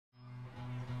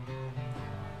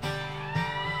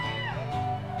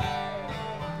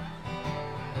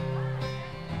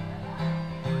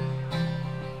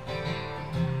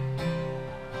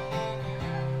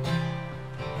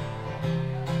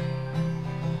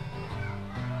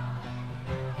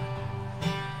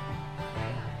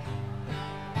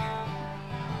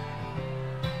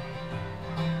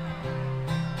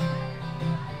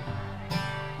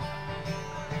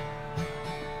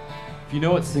If you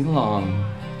know it, sing along.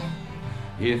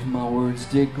 If my words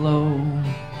did glow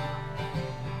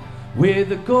with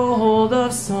the gold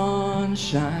of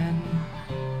sunshine,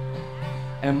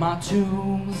 and my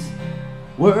tunes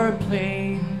were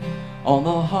played on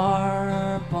the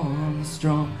harp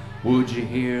unstrung, would you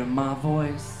hear my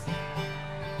voice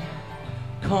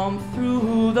come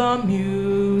through the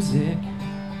music?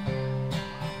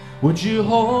 Would you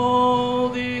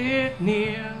hold it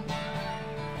near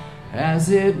as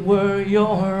it were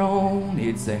your own?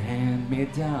 It's a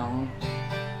hand-me-down.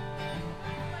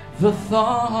 The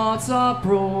thoughts are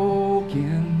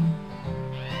broken,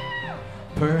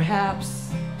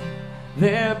 perhaps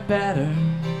they're better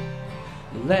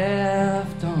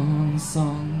left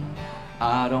unsung.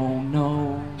 I don't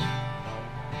know,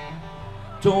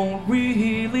 don't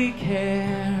really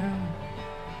care.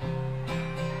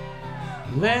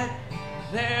 Let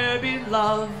there be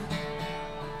love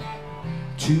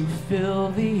to fill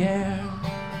the air.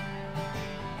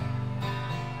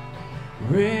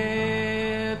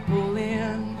 Ripple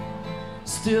in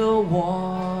still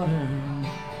water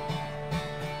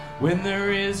when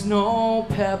there is no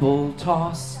pebble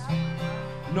tossed,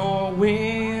 nor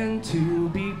wind to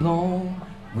be blown.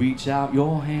 Reach out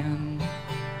your hand.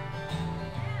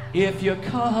 If your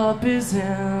cup is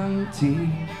empty,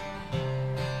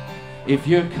 if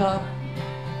your cup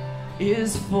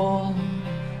is full,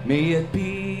 may it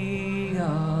be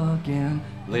again.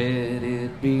 Let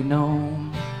it be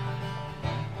known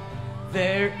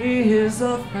there is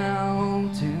a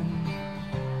fountain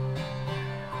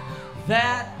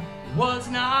that was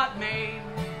not made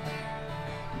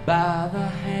by the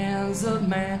hands of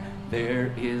man.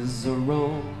 There is a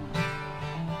road,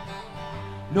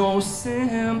 no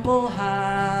simple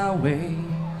highway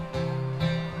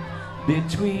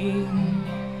between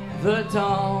the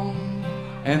dawn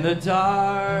and the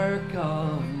dark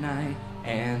of night.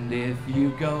 And if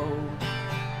you go,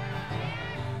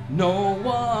 no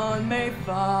one may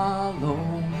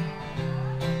follow.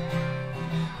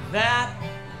 That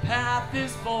path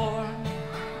is for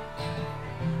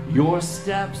your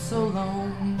steps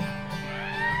alone.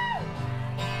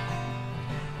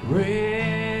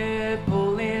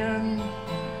 Ripple in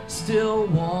still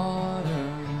water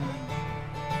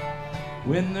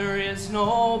when there is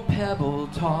no pebble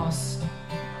tossed,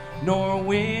 nor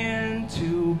wind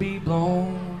to be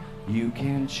blown. You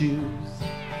can choose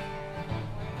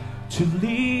to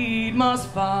lead, must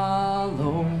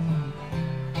follow.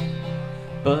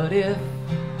 But if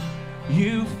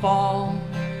you fall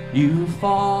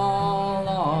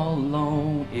all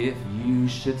alone. If you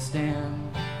should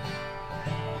stand,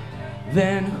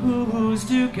 then who's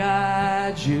to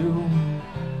guide you?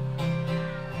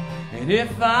 And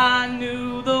if I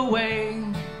knew the way,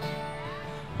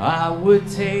 I would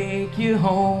take you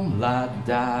home. La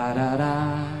da da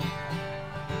da,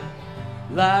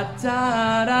 la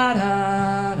da da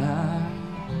da da,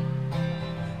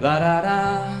 la da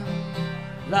da,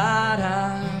 la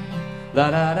da, la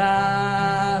da da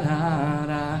da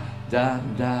da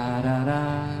da da da,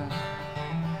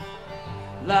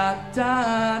 la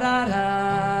da da da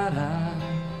da,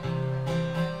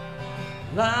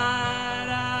 la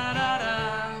da da da,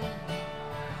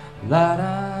 la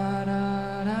da da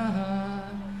da.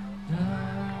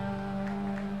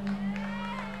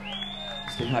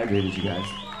 Stay hydrated, you guys.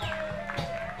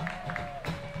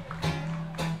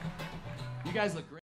 You guys look great.